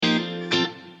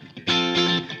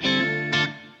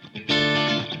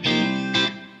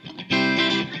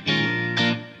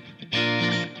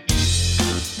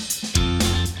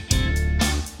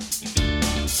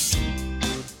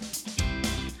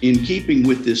In keeping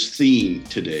with this theme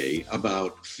today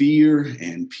about fear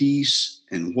and peace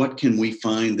and what can we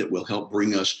find that will help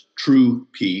bring us true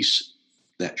peace,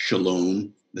 that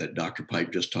shalom that Dr.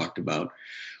 Pipe just talked about,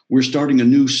 we're starting a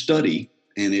new study,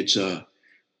 and it's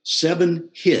 7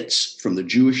 hits from the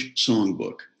Jewish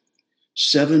songbook.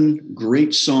 7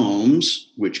 great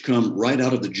psalms which come right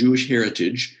out of the Jewish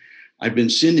heritage. I've been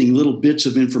sending little bits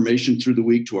of information through the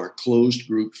week to our closed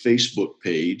group Facebook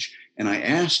page, and I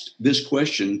asked this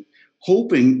question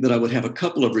hoping that I would have a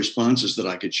couple of responses that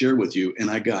I could share with you, and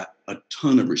I got a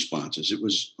ton of responses. It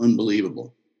was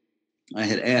unbelievable. I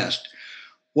had asked,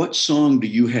 what song do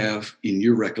you have in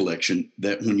your recollection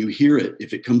that when you hear it,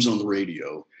 if it comes on the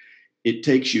radio, it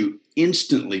takes you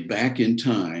instantly back in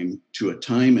time to a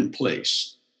time and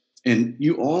place? And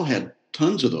you all had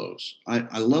tons of those.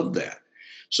 I love that.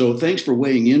 So thanks for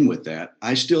weighing in with that.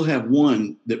 I still have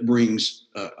one that brings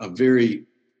a very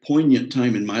poignant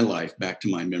time in my life back to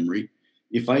my memory.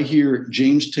 If I hear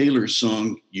James Taylor's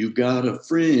song, "You've Got a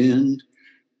Friend,"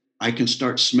 I can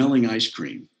start smelling ice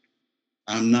cream.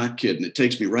 I'm not kidding. It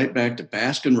takes me right back to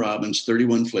Baskin Robbins,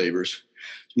 31 flavors.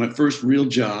 It's my first real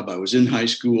job. I was in high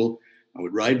school. I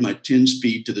would ride my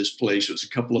 10-speed to this place. It was a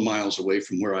couple of miles away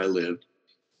from where I lived.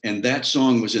 And that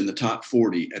song was in the top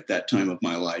 40 at that time of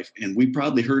my life. And we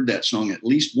probably heard that song at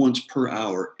least once per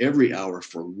hour, every hour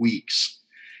for weeks.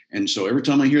 And so every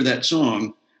time I hear that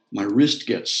song, my wrist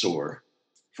gets sore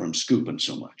from scooping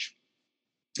so much.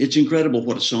 It's incredible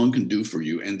what a song can do for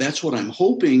you. And that's what I'm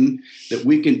hoping that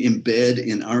we can embed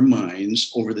in our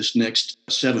minds over this next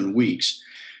 7 weeks.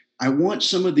 I want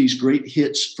some of these great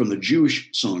hits from the Jewish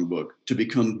songbook to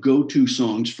become go-to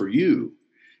songs for you.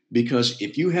 Because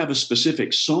if you have a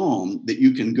specific psalm that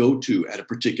you can go to at a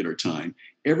particular time,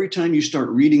 every time you start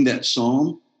reading that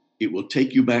psalm, it will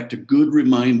take you back to good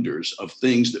reminders of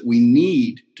things that we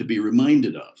need to be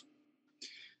reminded of.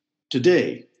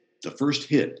 Today, the first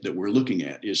hit that we're looking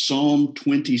at is Psalm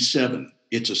 27.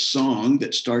 It's a song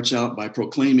that starts out by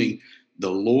proclaiming,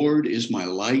 "The Lord is my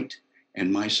light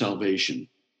and my salvation."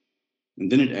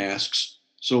 And then it asks,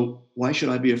 so why should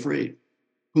I be afraid?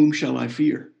 Whom shall I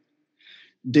fear?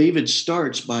 David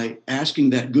starts by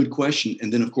asking that good question,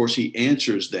 and then, of course, he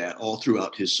answers that all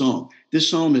throughout his psalm. This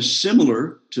psalm is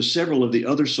similar to several of the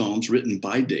other psalms written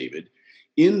by David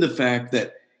in the fact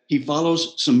that he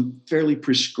follows some fairly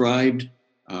prescribed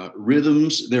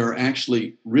rhythms. There are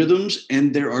actually rhythms,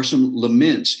 and there are some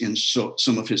laments in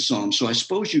some of his psalms. So I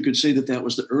suppose you could say that that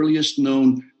was the earliest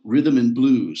known rhythm and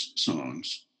blues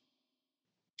songs.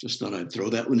 Just thought I'd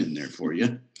throw that one in there for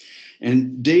you.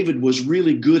 And David was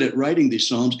really good at writing these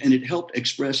psalms, and it helped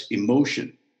express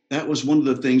emotion. That was one of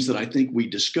the things that I think we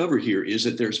discover here, is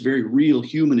that there's very real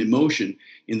human emotion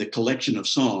in the collection of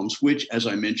psalms, which, as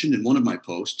I mentioned in one of my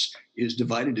posts, is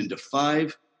divided into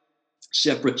 5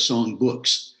 separate song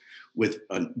books with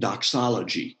a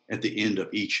doxology at the end of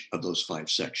each of those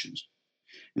 5 sections.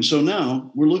 And so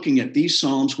now we're looking at these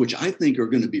psalms, which I think are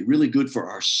going to be really good for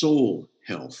our soul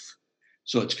health.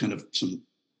 So it's kind of some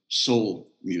soul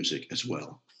music as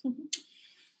well.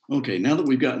 Okay, now that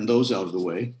we've gotten those out of the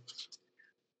way,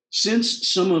 since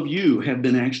some of you have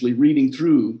been actually reading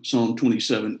through Psalm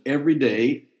 27 every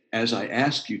day, as I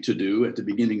asked you to do at the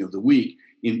beginning of the week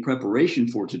in preparation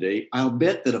for today, I'll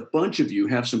bet that a bunch of you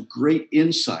have some great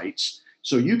insights.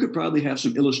 So you could probably have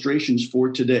some illustrations for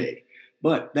today,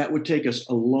 but that would take us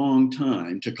a long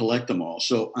time to collect them all.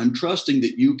 So I'm trusting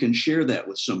that you can share that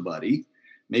with somebody,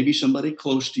 maybe somebody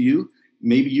close to you.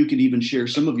 Maybe you could even share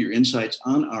some of your insights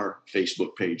on our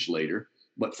Facebook page later.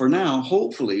 But for now,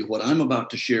 hopefully what I'm about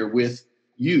to share with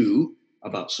you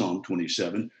about Psalm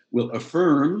 27 will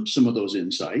affirm some of those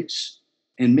insights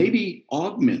and maybe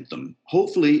augment them.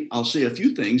 Hopefully, I'll say a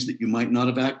few things that you might not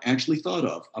have actually thought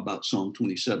of about Psalm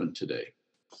 27 today.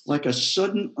 Like a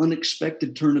sudden,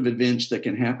 unexpected turn of events that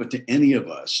can happen to any of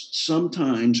us,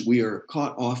 sometimes we are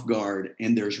caught off guard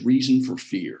and there's reason for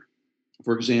fear.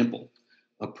 For example,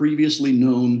 a previously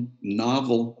known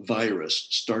novel virus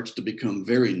starts to become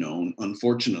very known,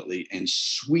 unfortunately, and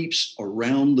sweeps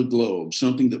around the globe,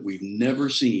 something that we've never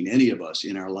seen, any of us,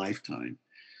 in our lifetime.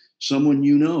 Someone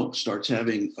you know starts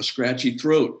having a scratchy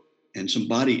throat and some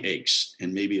body aches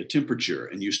and maybe a temperature,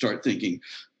 and you start thinking,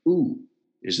 ooh,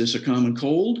 is this a common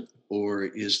cold or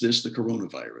is this the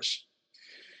coronavirus?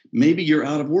 Maybe you're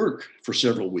out of work for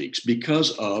several weeks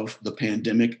because of the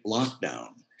pandemic lockdown.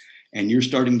 And you're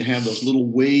starting to have those little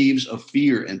waves of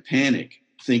fear and panic,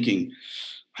 thinking,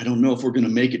 I don't know if we're going to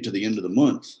make it to the end of the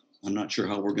month. I'm not sure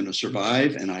how we're going to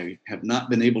survive. And I have not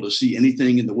been able to see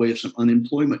anything in the way of some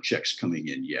unemployment checks coming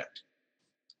in yet.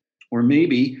 Or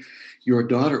maybe your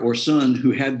daughter or son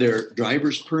who had their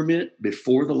driver's permit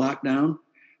before the lockdown,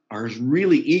 are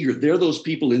really eager. They're those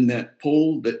people in that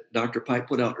poll that Dr. Pike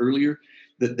put out earlier,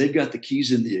 that they've got the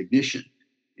keys in the ignition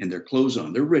and their clothes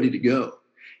on. They're ready to go.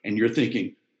 And you're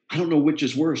thinking, I don't know which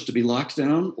is worse, to be locked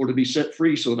down or to be set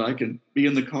free so that I can be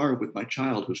in the car with my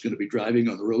child who's going to be driving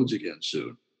on the roads again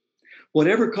soon.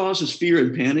 Whatever causes fear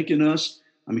and panic in us,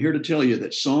 I'm here to tell you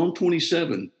that Psalm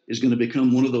 27 is going to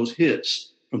become one of those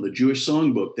hits from the Jewish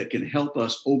songbook that can help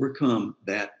us overcome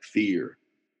that fear.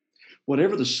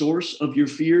 Whatever the source of your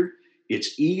fear,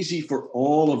 it's easy for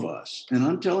all of us. And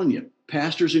I'm telling you,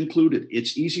 pastors included,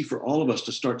 it's easy for all of us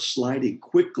to start sliding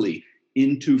quickly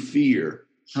into fear.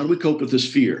 How do we cope with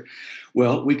this fear?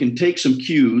 Well, we can take some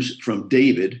cues from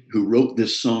David, who wrote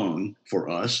this song for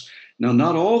us. Now,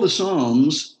 not all the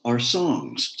Psalms are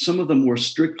songs. Some of them were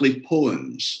strictly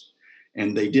poems.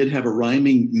 And they did have a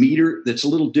rhyming meter that's a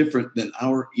little different than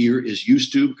our ear is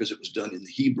used to because it was done in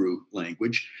the Hebrew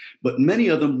language. But many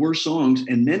of them were songs,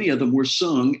 and many of them were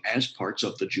sung as parts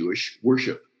of the Jewish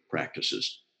worship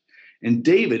practices. And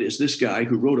David is this guy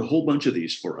who wrote a whole bunch of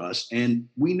these for us. And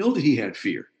we know that he had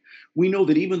fear. We know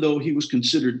that even though he was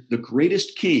considered the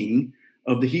greatest king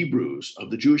of the Hebrews,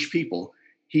 of the Jewish people,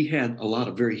 he had a lot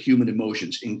of very human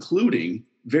emotions, including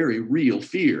very real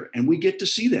fear. And we get to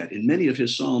see that in many of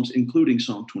his Psalms, including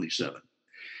Psalm 27.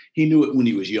 He knew it when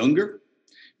he was younger,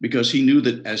 because he knew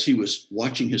that as he was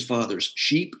watching his father's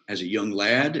sheep as a young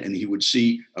lad, and he would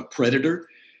see a predator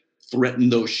threaten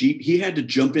those sheep, he had to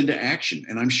jump into action.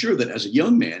 And I'm sure that as a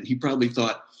young man, he probably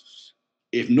thought,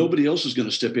 if nobody else is going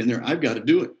to step in there, I've got to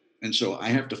do it. And so I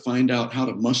have to find out how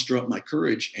to muster up my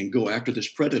courage and go after this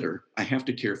predator. I have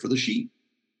to care for the sheep.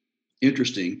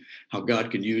 Interesting how God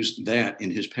can use that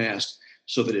in his past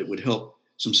so that it would help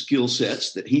some skill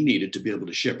sets that he needed to be able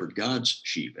to shepherd God's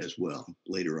sheep as well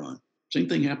later on. Same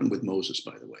thing happened with Moses,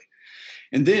 by the way.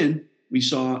 And then we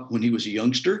saw when he was a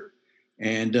youngster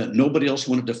and nobody else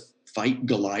wanted to fight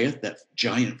Goliath, that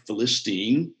giant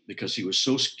Philistine, because he was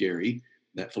so scary,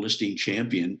 that Philistine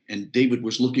champion. And David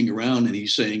was looking around and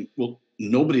he's saying, well,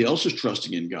 nobody else is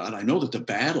trusting in God. I know that the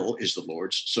battle is the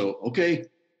Lord's. So, okay,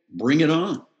 bring it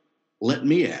on. Let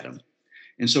me at him.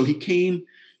 And so he came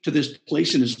to this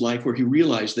place in his life where he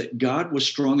realized that God was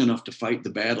strong enough to fight the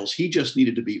battles. He just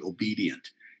needed to be obedient.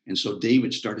 And so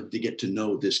David started to get to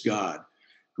know this God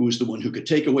who was the one who could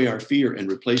take away our fear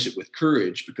and replace it with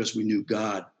courage, because we knew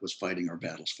God was fighting our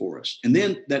battles for us. And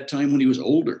then that time when he was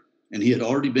older and he had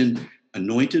already been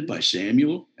anointed by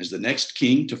Samuel as the next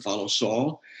king to follow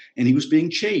Saul, and he was being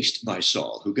chased by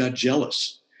Saul, who got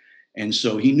jealous. And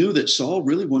so he knew that Saul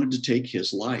really wanted to take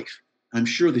his life. I'm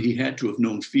sure that he had to have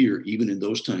known fear even in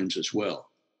those times as well.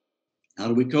 How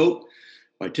do we cope?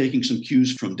 By taking some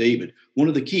cues from David. One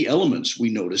of the key elements we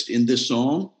noticed in this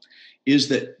psalm is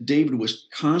that David was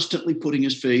constantly putting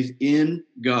his faith in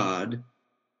God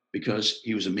because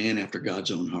he was a man after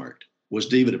God's own heart. Was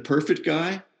David a perfect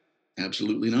guy?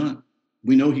 Absolutely not.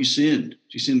 We know he sinned.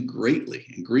 He sinned greatly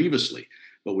and grievously,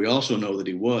 but we also know that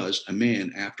he was a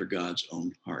man after God's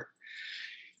own heart.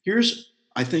 Here's,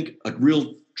 I think, a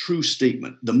real true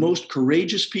statement. The most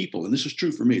courageous people, and this is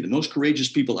true for me, the most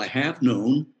courageous people I have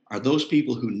known are those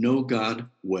people who know God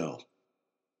well.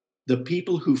 The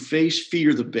people who face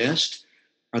fear the best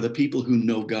are the people who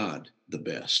know God the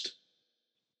best.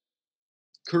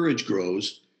 Courage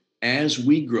grows as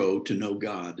we grow to know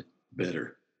God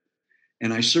better.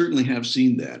 And I certainly have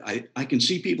seen that. I can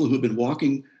see people who have been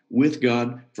walking with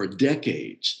God for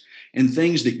decades, and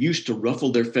things that used to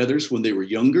ruffle their feathers when they were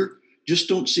younger just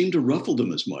don't seem to ruffle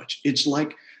them as much. It's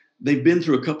like they've been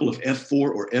through a couple of F4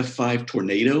 or F5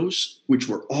 tornadoes, which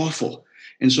were awful.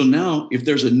 And so now if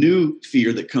there's a new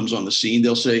fear that comes on the scene,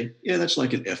 they'll say, yeah, that's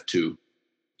like an F2.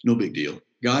 No big deal.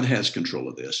 God has control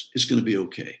of this. It's going to be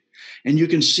okay. And you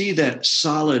can see that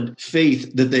solid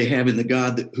faith that they have in the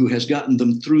God who has gotten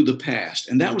them through the past.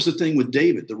 And that was the thing with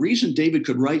David. The reason David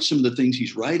could write some of the things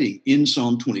he's writing in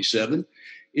Psalm 27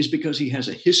 is because he has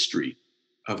a history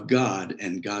of God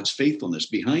and God's faithfulness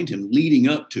behind him leading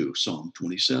up to Psalm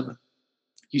 27.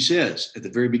 He says at the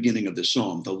very beginning of this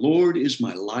psalm, the Lord is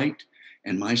my light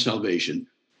and my salvation.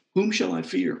 Whom shall I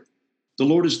fear? The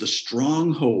Lord is the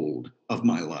stronghold of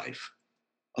my life.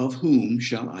 Of whom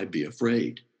shall I be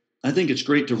afraid? I think it's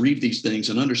great to read these things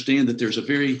and understand that there's a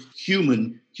very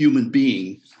human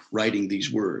being writing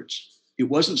these words. It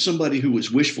wasn't somebody who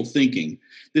was wishful thinking.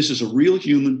 This is a real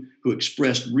human who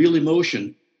expressed real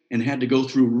emotion and had to go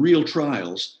through real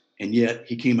trials, and yet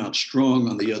he came out strong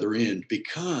on the other end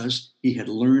because he had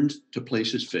learned to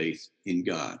place his faith in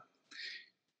God.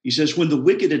 He says, when the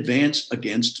wicked advance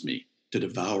against me to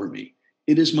devour me,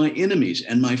 it is my enemies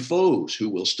and my foes who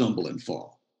will stumble and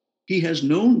fall. He has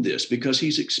known this because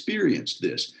he's experienced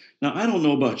this. Now, I don't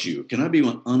know about you. Can I be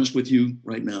honest with you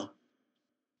right now?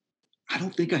 I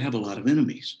don't think I have a lot of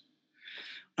enemies.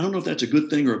 I don't know if that's a good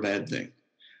thing or a bad thing.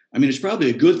 I mean, it's probably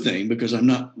a good thing because I'm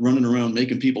not running around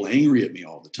making people angry at me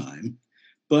all the time.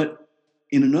 But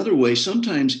in another way,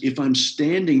 sometimes if I'm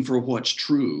standing for what's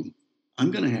true,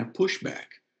 I'm going to have pushback.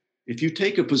 If you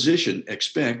take a position,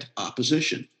 expect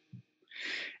opposition.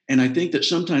 And I think that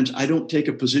sometimes I don't take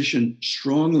a position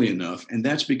strongly enough. And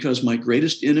that's because my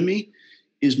greatest enemy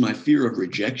is my fear of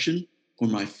rejection or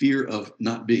my fear of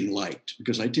not being liked,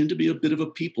 because I tend to be a bit of a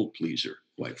people pleaser,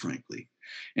 quite frankly.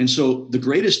 And so the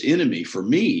greatest enemy for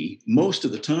me, most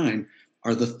of the time,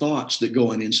 are the thoughts that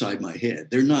go on inside my head.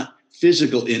 They're not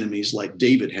physical enemies like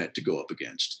David had to go up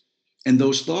against. And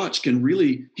those thoughts can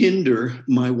really hinder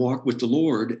my walk with the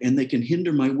Lord, and they can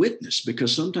hinder my witness,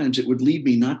 because sometimes it would lead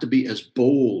me not to be as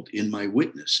bold in my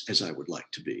witness as I would like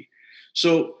to be.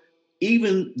 So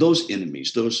even those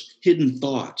enemies, those hidden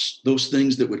thoughts, those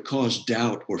things that would cause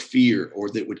doubt or fear or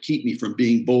that would keep me from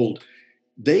being bold,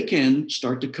 they can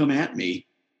start to come at me.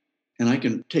 And I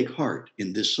can take heart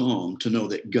in this psalm to know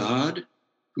that God,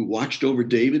 who watched over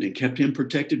David and kept him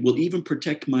protected, will even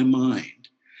protect my mind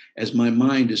as my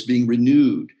mind is being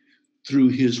renewed through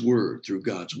his word, through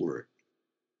God's word.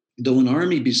 Though an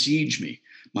army besiege me,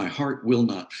 my heart will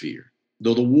not fear.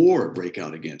 Though the war break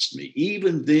out against me,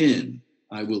 even then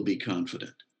I will be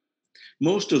confident.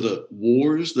 Most of the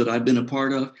wars that I've been a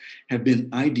part of have been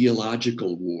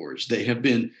ideological wars. They have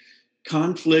been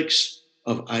conflicts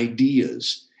of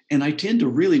ideas. And I tend to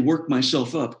really work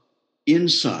myself up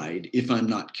inside if I'm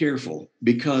not careful,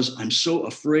 because I'm so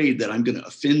afraid that I'm going to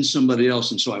offend somebody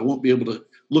else. And so I won't be able to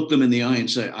look them in the eye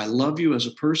and say, I love you as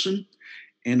a person,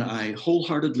 and I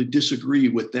wholeheartedly disagree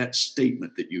with that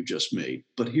statement that you just made,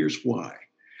 but here's why.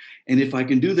 And if I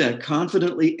can do that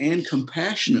confidently and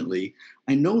compassionately,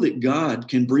 I know that God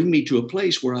can bring me to a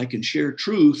place where I can share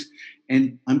truth.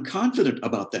 And I'm confident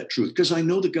about that truth because I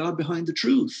know the God behind the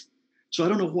truth. So I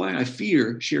don't know why I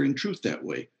fear sharing truth that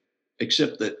way,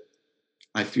 except that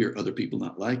I fear other people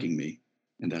not liking me,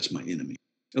 and that's my enemy.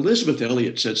 Elizabeth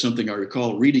Elliot said something I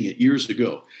recall reading it years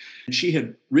ago. She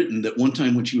had written that one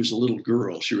time when she was a little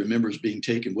girl, she remembers being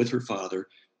taken with her father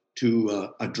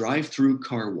to a drive-through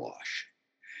car wash.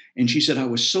 And she said, I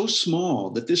was so small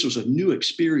that this was a new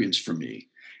experience for me.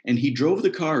 And he drove the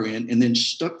car in and then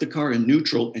stuck the car in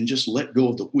neutral and just let go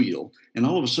of the wheel. And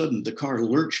all of a sudden, the car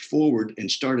lurched forward and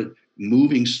started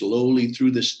moving slowly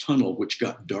through this tunnel, which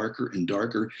got darker and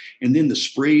darker. And then the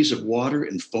sprays of water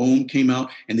and foam came out,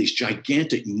 and these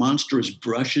gigantic, monstrous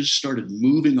brushes started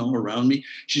moving all around me.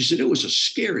 She said, it was a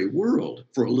scary world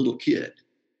for a little kid.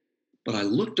 But I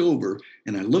looked over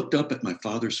and I looked up at my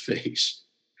father's face,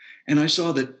 and I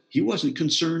saw that he wasn't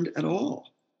concerned at all.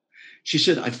 She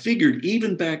said, I figured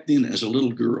even back then as a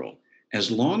little girl, as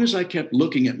long as I kept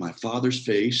looking at my father's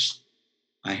face,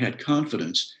 I had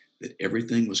confidence that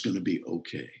everything was going to be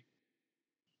okay.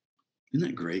 Isn't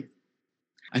that great?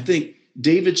 I think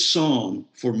David's psalm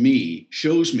for me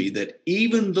shows me that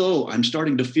even though I'm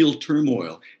starting to feel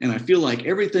turmoil and I feel like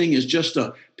everything is just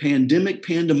a pandemic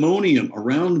pandemonium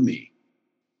around me,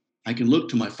 I can look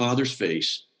to my father's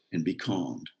face and be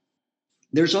calmed.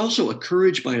 There's also a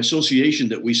courage by association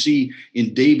that we see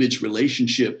in David's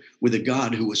relationship with a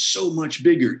God who was so much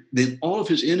bigger than all of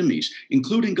his enemies,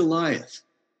 including Goliath.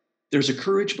 There's a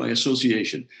courage by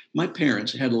association. My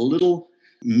parents had a little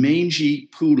mangy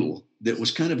poodle that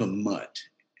was kind of a mutt.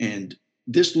 And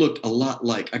this looked a lot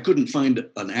like, I couldn't find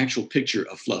an actual picture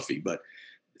of Fluffy, but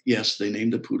yes, they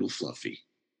named the poodle Fluffy.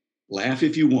 Laugh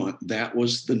if you want, that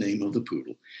was the name of the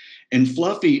poodle. And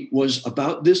Fluffy was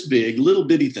about this big, little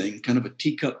bitty thing, kind of a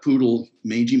teacup poodle,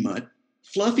 mangy mutt.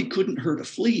 Fluffy couldn't hurt a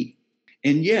flea.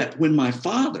 And yet, when my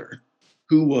father,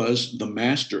 who was the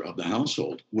master of the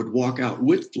household, would walk out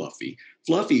with Fluffy,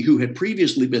 Fluffy, who had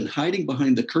previously been hiding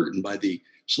behind the curtain by the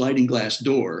sliding glass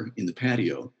door in the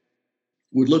patio,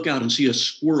 would look out and see a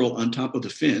squirrel on top of the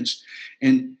fence,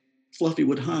 and Fluffy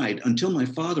would hide until my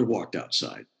father walked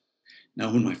outside.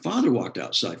 Now, when my father walked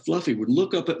outside, Fluffy would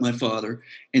look up at my father,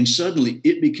 and suddenly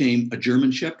it became a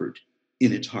German Shepherd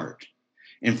in its heart.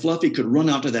 And Fluffy could run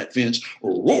out to that fence.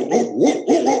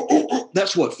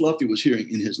 That's what Fluffy was hearing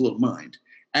in his little mind.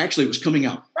 Actually, it was coming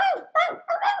out.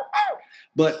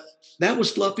 But that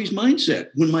was Fluffy's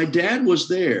mindset. When my dad was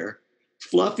there,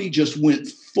 Fluffy just went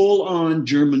full on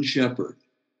German Shepherd.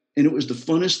 And it was the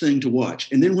funnest thing to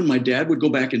watch. And then when my dad would go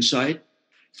back inside,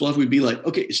 Fluffy would be like,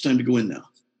 okay, it's time to go in now.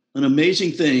 An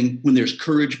amazing thing when there's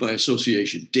courage by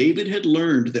association. David had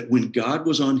learned that when God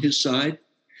was on his side,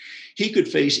 he could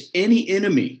face any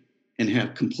enemy and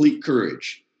have complete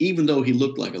courage, even though he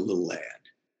looked like a little lad.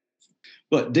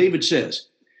 But David says,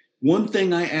 One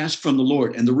thing I ask from the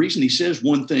Lord. And the reason he says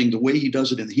one thing, the way he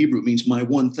does it in the Hebrew, means my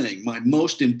one thing, my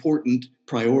most important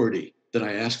priority that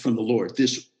I ask from the Lord.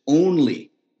 This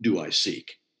only do I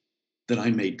seek, that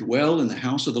I may dwell in the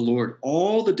house of the Lord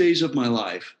all the days of my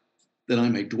life, that I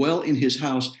may dwell in his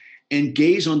house and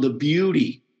gaze on the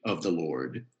beauty of the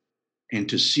Lord, and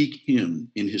to seek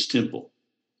him in his temple.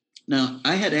 Now,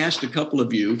 I had asked a couple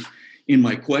of you in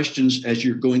my questions as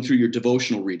you're going through your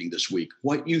devotional reading this week,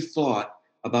 what you thought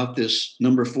about this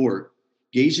number 4,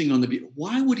 gazing on the beauty.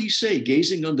 Why would he say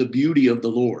gazing on the beauty of the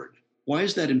Lord? Why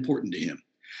is that important to him?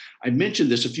 I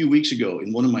mentioned this a few weeks ago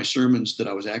in one of my sermons that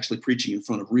I was actually preaching in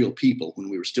front of real people when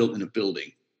we were still in a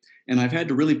building. And I've had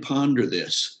to really ponder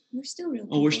this. We're still real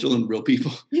people. Oh, we're still in real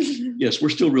people. Yes, we're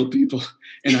still real people.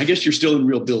 And I guess you're still in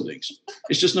real buildings.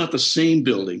 It's just not the same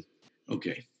building.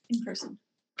 Okay. In person.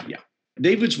 Yeah.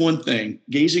 David's one thing,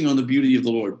 gazing on the beauty of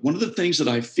the Lord. One of the things that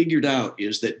I figured out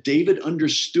is that David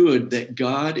understood that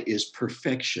God is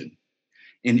perfection.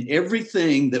 And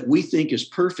everything that we think is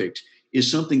perfect is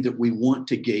something that we want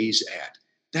to gaze at.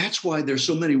 That's why there's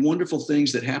so many wonderful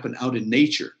things that happen out in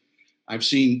nature. I've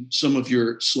seen some of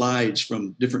your slides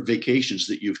from different vacations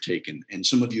that you've taken, and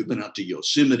some of you have been out to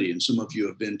Yosemite, and some of you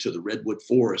have been to the Redwood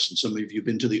Forest, and some of you have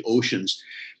been to the oceans,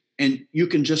 and you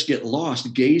can just get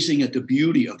lost gazing at the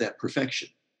beauty of that perfection.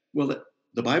 Well,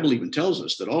 the Bible even tells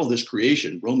us that all this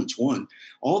creation, Romans 1,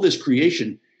 all this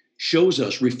creation shows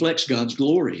us, reflects God's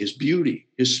glory, his beauty,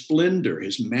 his splendor,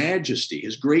 his majesty,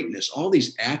 his greatness. All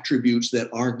these attributes that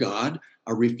are God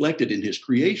are reflected in his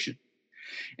creation.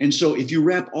 And so if you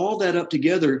wrap all that up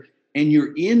together and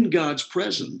you're in God's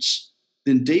presence,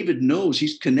 then David knows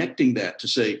he's connecting that to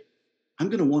say, I'm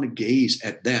going to want to gaze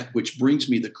at that which brings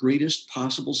me the greatest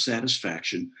possible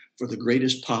satisfaction for the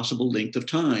greatest possible length of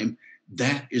time.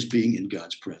 That is being in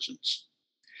God's presence.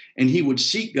 And he would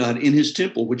seek God in his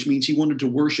temple, which means he wanted to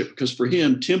worship, because for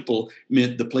him, temple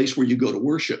meant the place where you go to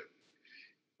worship.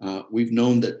 We've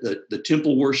known that the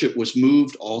temple worship was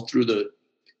moved all through the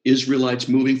Israelites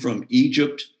moving from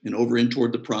Egypt and over in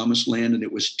toward the promised land, and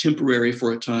it was temporary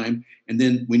for a time. And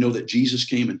then we know that Jesus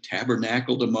came and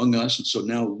tabernacled among us. And so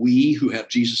now we who have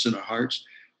Jesus in our hearts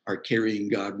are carrying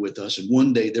God with us. And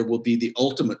one day there will be the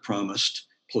ultimate promised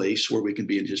place where we can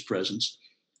be in his presence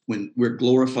when we're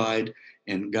glorified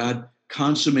and God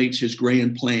consummates his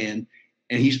grand plan.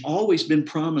 And he's always been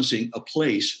promising a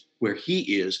place where he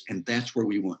is, and that's where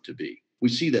we want to be. We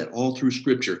see that all through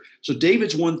scripture. So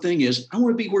David's one thing is, I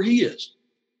want to be where he is.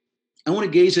 I want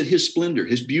to gaze at his splendor,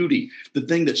 his beauty, the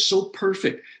thing that's so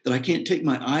perfect that I can't take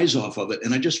my eyes off of it.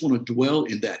 And I just want to dwell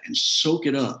in that and soak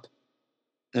it up.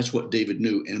 That's what David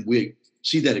knew. And we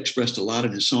see that expressed a lot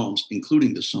in his Psalms,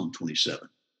 including the Psalm 27.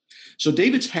 So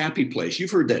David's happy place, you've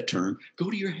heard that term,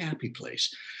 go to your happy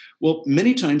place. Well,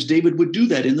 many times David would do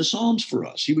that in the Psalms for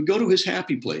us. He would go to his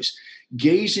happy place,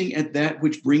 gazing at that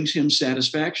which brings him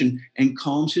satisfaction and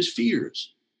calms his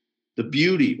fears, the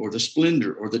beauty or the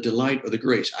splendor or the delight or the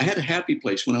grace. I had a happy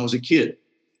place when I was a kid.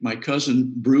 My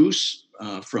cousin Bruce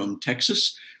from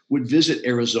Texas would visit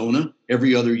Arizona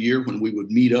every other year when we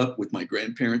would meet up with my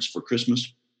grandparents for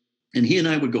Christmas. And he and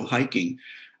I would go hiking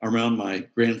around my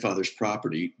grandfather's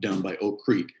property down by Oak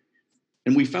Creek.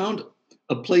 And we found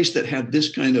a place that had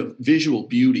this kind of visual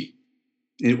beauty.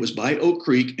 And it was by Oak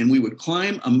Creek, and we would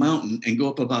climb a mountain and go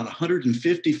up about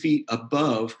 150 feet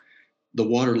above the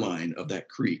water line of that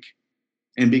creek.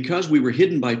 And because we were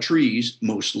hidden by trees,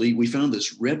 mostly, we found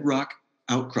this red rock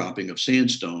outcropping of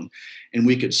sandstone, and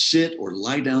we could sit or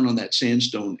lie down on that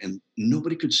sandstone and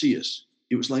nobody could see us.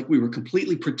 It was like we were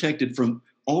completely protected from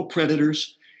all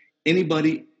predators,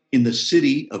 anybody in the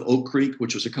city of Oak Creek,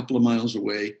 which was a couple of miles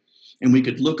away. And we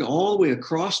could look all the way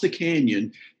across the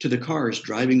canyon to the cars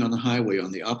driving on the highway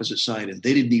on the opposite side, and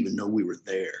they didn't even know we were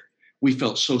there. We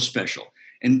felt so special.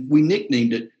 And we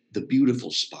nicknamed it the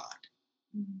beautiful spot.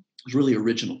 It was really an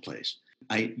original place.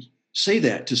 I say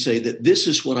that to say that this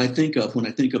is what I think of when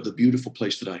I think of the beautiful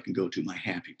place that I can go to, my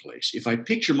happy place. If I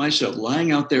picture myself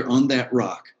lying out there on that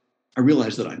rock, I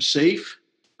realize that I'm safe,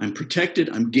 I'm protected,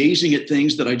 I'm gazing at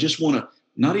things that I just want to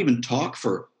not even talk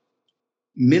for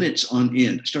minutes on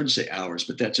end. I started to say hours,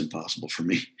 but that's impossible for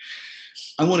me.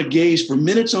 I want to gaze for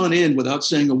minutes on end without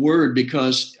saying a word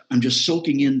because I'm just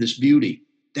soaking in this beauty.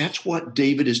 That's what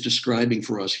David is describing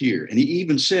for us here. And he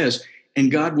even says, and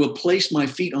God will place my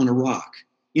feet on a rock.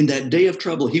 In that day of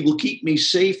trouble, he will keep me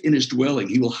safe in his dwelling.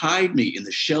 He will hide me in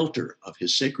the shelter of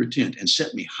his sacred tent and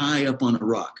set me high up on a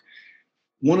rock.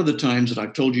 One of the times that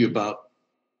I've told you about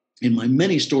in my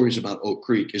many stories about Oak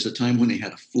Creek is the time when they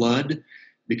had a flood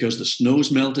because the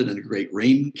snows melted and a great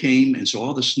rain came. And so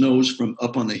all the snows from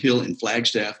up on the hill in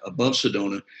Flagstaff above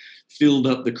Sedona filled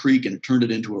up the creek and turned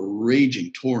it into a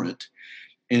raging torrent.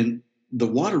 And the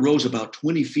water rose about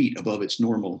 20 feet above its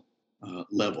normal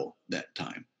level that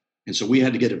time. And so we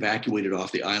had to get evacuated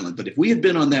off the island. But if we had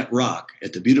been on that rock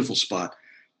at the beautiful spot,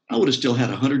 I would have still had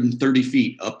 130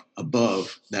 feet up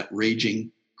above that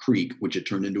raging creek, which had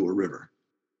turned into a river.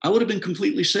 I would have been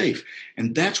completely safe.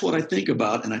 And that's what I think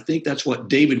about. And I think that's what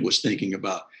David was thinking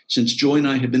about. Since Joy and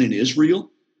I have been in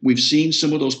Israel, we've seen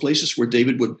some of those places where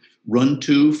David would run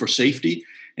to for safety,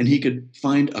 and he could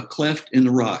find a cleft in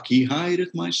the rock. He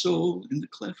hideth my soul in the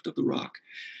cleft of the rock.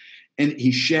 And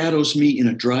he shadows me in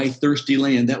a dry, thirsty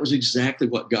land. That was exactly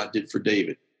what God did for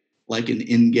David. Like in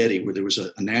En Gedi, where there was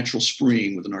a natural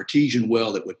spring with an artesian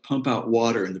well that would pump out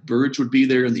water, and the birds would be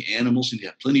there and the animals, and he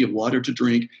had plenty of water to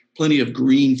drink, plenty of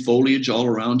green foliage all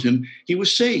around him. He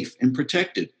was safe and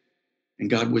protected, and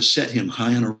God would set him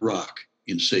high on a rock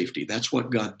in safety. That's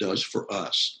what God does for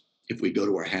us if we go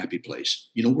to our happy place.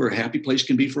 You know where a happy place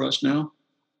can be for us now?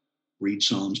 Read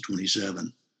Psalms 27.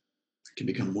 It can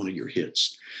become one of your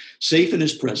hits. Safe in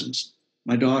his presence.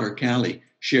 My daughter, Callie,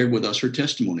 shared with us her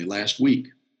testimony last week.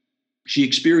 She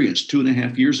experienced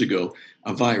 2.5 years ago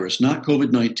a virus, not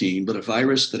COVID-19, but a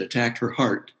virus that attacked her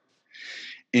heart.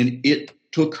 And it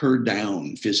took her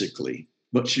down physically.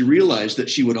 But she realized that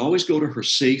she would always go to her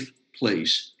safe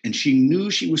place. And she knew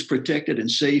she was protected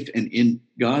and safe and in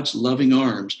God's loving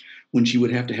arms when she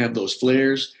would have to have those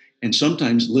flares and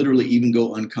sometimes literally even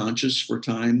go unconscious for a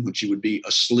time, when she would be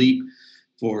asleep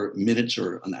for minutes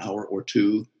or an hour or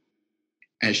two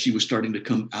as she was starting to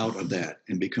come out of that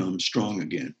and become strong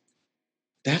again.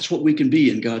 That's what we can be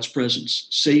in God's presence,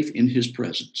 safe in his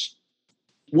presence.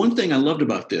 One thing I loved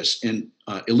about this, and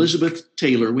Elizabeth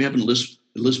Taylor, we have an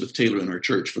Elizabeth Taylor in our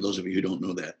church, for those of you who don't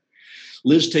know that.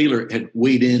 Liz Taylor had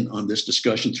weighed in on this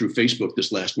discussion through Facebook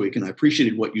this last week, and I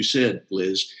appreciated what you said,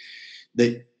 Liz,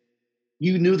 that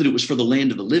you knew that it was for the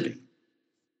land of the living.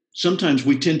 Sometimes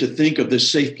we tend to think of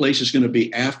this safe place as going to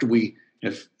be after we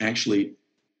have actually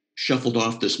shuffled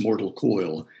off this mortal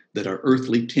coil, that our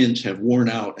earthly tints have worn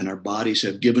out and our bodies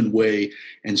have given way,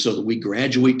 and so that we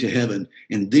graduate to heaven,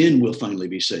 and then we'll finally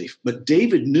be safe. But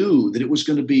David knew that it was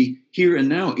going to be here and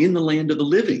now in the land of the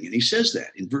living, and he says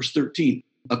that in verse 13.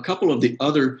 A couple of the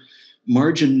other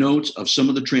margin notes of some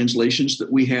of the translations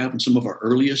that we have in some of our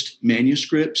earliest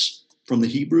manuscripts from the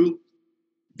Hebrew,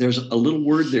 there's a little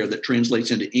word there that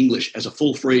translates into English as a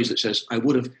full phrase that says, I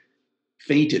would have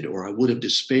fainted or I would have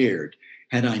despaired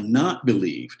had I not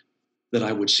believed that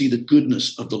I would see the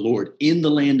goodness of the Lord in the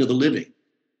land of the living.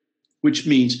 Which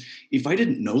means if I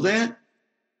didn't know that,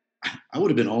 I would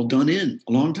have been all done in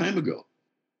a long time ago.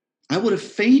 I would have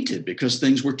fainted because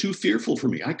things were too fearful for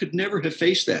me. I could never have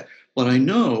faced that. But I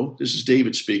know, this is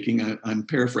David speaking, I'm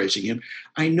paraphrasing him,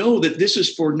 I know that this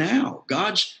is for now.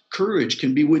 God's courage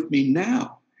can be with me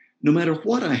now, no matter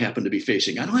what I happen to be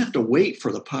facing. I don't have to wait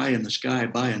for the pie in the sky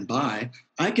by and by.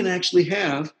 I can actually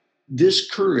have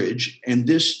this courage and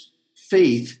this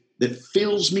faith that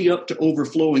fills me up to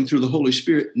overflowing through the Holy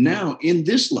Spirit now in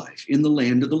this life, in the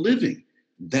land of the living.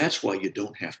 That's why you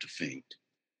don't have to faint.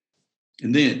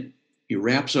 And then he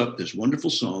wraps up this wonderful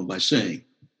psalm by saying,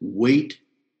 wait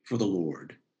for the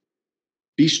Lord.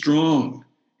 Be strong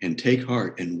and take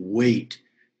heart and wait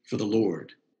for the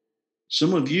Lord.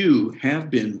 Some of you have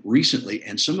been recently,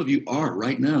 and some of you are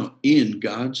right now in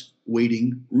God's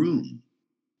waiting room.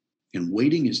 And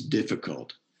waiting is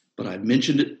difficult, but I've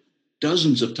mentioned it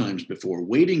dozens of times before.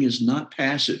 Waiting is not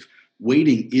passive.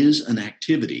 Waiting is an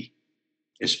activity,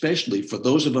 especially for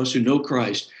those of us who know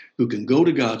Christ, who can go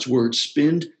to God's word,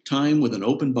 spend time with an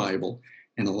open Bible,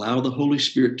 and allow the Holy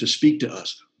Spirit to speak to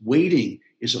us. Waiting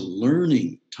is a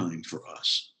learning time for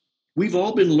us. We've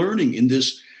all been learning in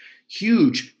this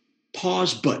huge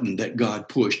pause button that God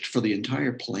pushed for the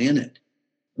entire planet.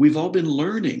 We've all been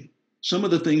learning. Some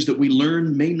of the things that we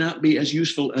learn may not be as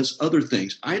useful as other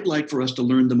things. I'd like for us to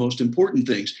learn the most important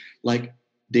things, like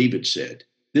David said,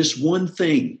 this one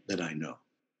thing that I know.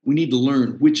 We need to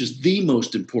learn which is the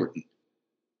most important,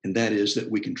 and that is that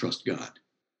we can trust God,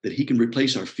 that he can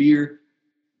replace our fear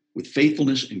with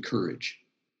faithfulness and courage.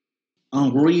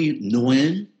 Henri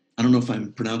Nouwen, I don't know if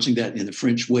I'm pronouncing that in the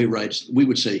French way right, we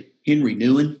would say Henry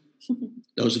Nouwen.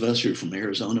 Those of us who are from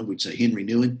Arizona would say Henry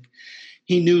Nouwen.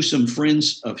 He knew some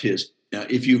friends of his.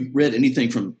 If you've read anything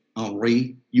from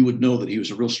Henri, you would know that he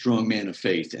was a real strong man of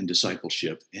faith and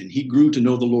discipleship, and he grew to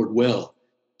know the Lord well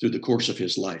through the course of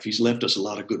his life. He's left us a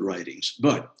lot of good writings,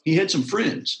 but he had some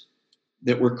friends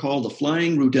that were called the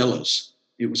Flying Rudellas.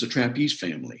 It was a trapeze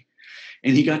family.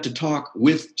 And he got to talk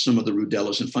with some of the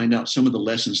Rudellas and find out some of the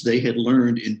lessons they had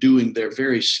learned in doing their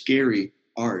very scary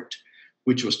art,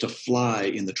 which was to fly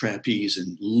in the trapeze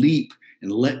and leap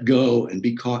and let go and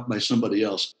be caught by somebody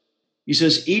else. He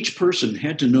says each person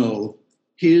had to know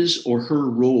his or her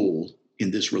role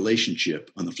in this relationship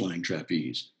on the flying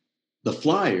trapeze. The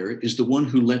flyer is the one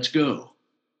who lets go.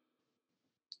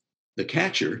 The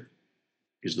catcher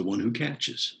is the one who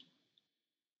catches.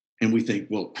 And we think,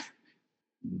 well,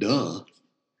 duh.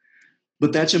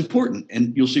 But that's important,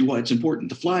 and you'll see why it's important.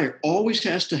 The flyer always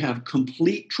has to have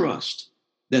complete trust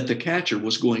that the catcher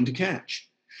was going to catch.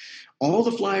 All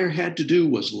the flyer had to do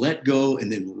was let go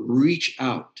and then reach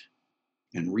out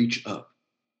and reach up.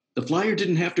 The flyer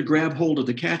didn't have to grab hold of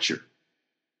the catcher.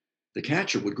 The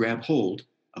catcher would grab hold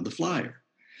of the flyer.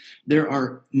 There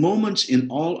are moments in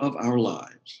all of our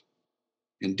lives,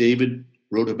 and David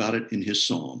wrote about it in his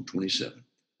Psalm 27,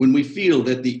 when we feel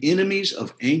that the enemies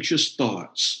of anxious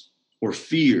thoughts or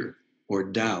fear or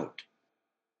doubt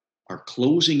are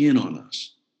closing in on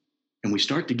us, and we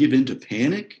start to give in to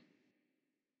panic.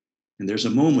 And there's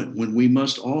a moment when we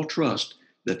must all trust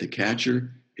that the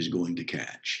catcher is going to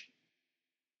catch,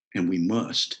 and we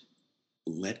must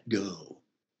let go.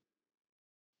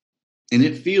 And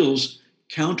it feels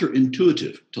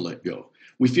counterintuitive to let go.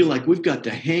 We feel like we've got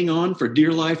to hang on for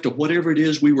dear life to whatever it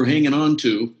is we were hanging on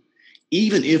to,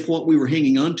 even if what we were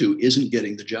hanging on to isn't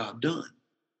getting the job done.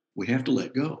 We have to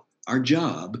let go. Our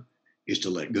job is to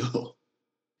let go.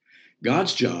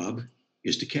 God's job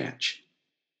is to catch.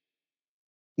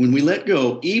 When we let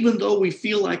go, even though we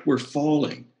feel like we're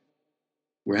falling,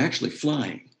 we're actually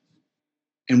flying.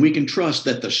 And we can trust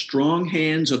that the strong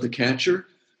hands of the catcher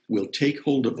will take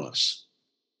hold of us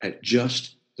at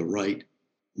just the right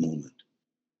moment.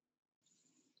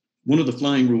 One of the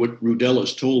flying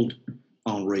Rudellas told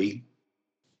Henri,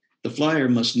 the flyer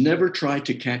must never try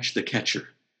to catch the catcher.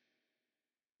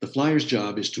 The flyer's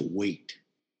job is to wait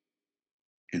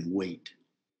and wait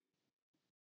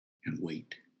and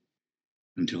wait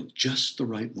until just the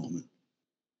right moment.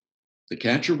 The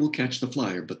catcher will catch the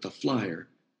flyer, but the flyer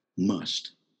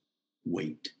must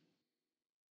wait.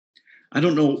 I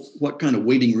don't know what kind of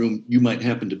waiting room you might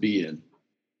happen to be in,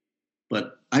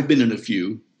 but I've been in a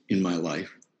few in my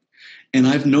life, and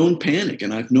I've known panic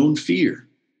and I've known fear,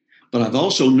 but I've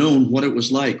also known what it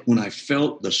was like when I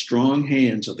felt the strong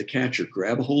hands of the catcher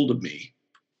grab a hold of me,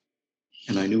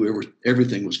 and I knew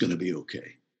everything was going to be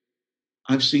okay.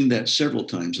 I've seen that several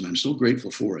times, and I'm so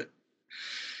grateful for it.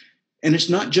 And it's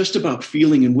not just about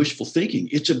feeling and wishful thinking.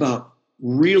 It's about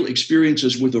real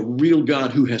experiences with a real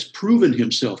God who has proven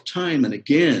himself time and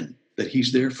again that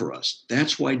he's there for us.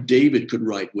 That's why David could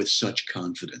write with such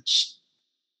confidence.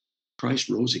 Christ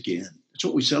rose again. That's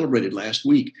what we celebrated last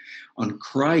week. On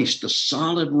Christ, the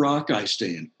solid rock I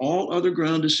stand. All other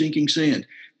ground is sinking sand.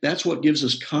 That's what gives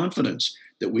us confidence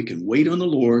that we can wait on the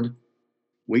Lord,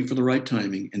 wait for the right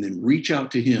timing, and then reach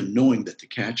out to him knowing that the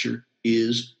catcher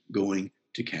is going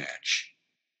to catch.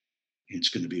 It's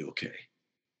going to be okay.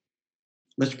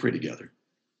 Let's pray together.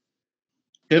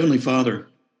 Heavenly Father,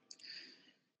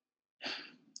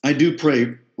 I do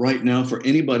pray right now for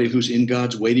anybody who's in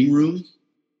God's waiting room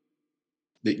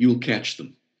that you'll catch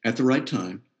them at the right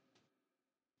time,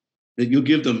 that you'll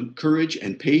give them courage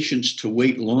and patience to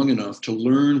wait long enough to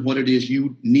learn what it is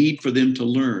you need for them to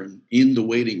learn in the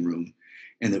waiting room,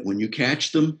 and that when you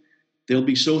catch them, they'll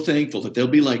be so thankful that they'll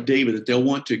be like David, that they'll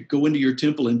want to go into your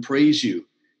temple and praise you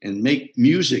and make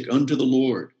music unto the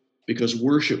Lord, because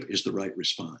worship is the right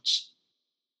response.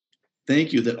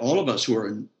 Thank you that all of us who are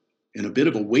in a bit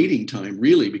of a waiting time,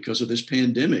 really, because of this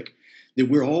pandemic, that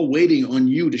we're all waiting on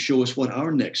you to show us what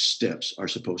our next steps are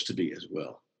supposed to be as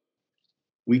well.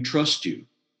 We trust you.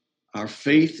 Our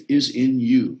faith is in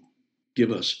you.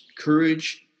 Give us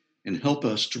courage and help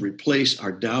us to replace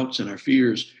our doubts and our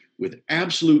fears with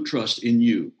absolute trust in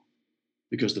you,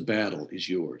 because the battle is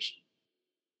yours.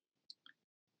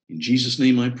 In Jesus'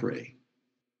 name I pray.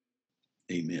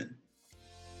 Amen.